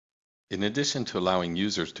In addition to allowing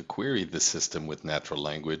users to query the system with natural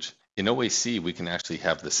language, in OAC we can actually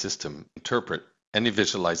have the system interpret any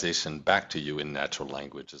visualization back to you in natural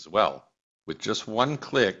language as well. With just one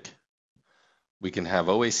click, we can have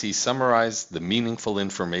OAC summarize the meaningful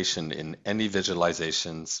information in any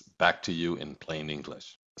visualizations back to you in plain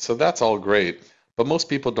English. So that's all great, but most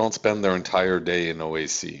people don't spend their entire day in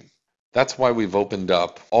OAC. That's why we've opened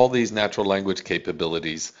up all these natural language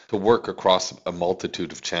capabilities to work across a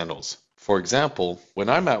multitude of channels. For example, when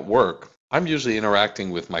I'm at work, I'm usually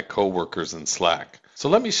interacting with my coworkers in Slack. So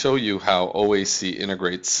let me show you how OAC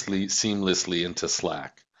integrates seamlessly into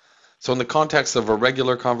Slack. So in the context of a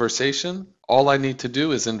regular conversation, all I need to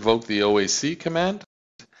do is invoke the OAC command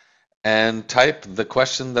and type the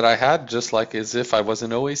question that I had just like as if I was in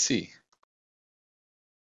OAC.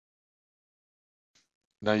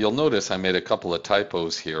 Now you'll notice I made a couple of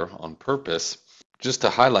typos here on purpose just to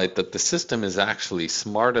highlight that the system is actually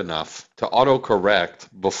smart enough to autocorrect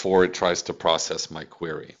before it tries to process my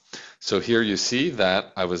query. So here you see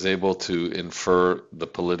that I was able to infer the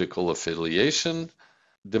political affiliation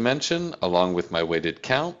dimension along with my weighted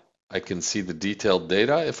count. I can see the detailed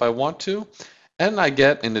data if I want to. And I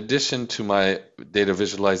get, in addition to my data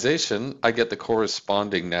visualization, I get the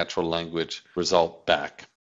corresponding natural language result back.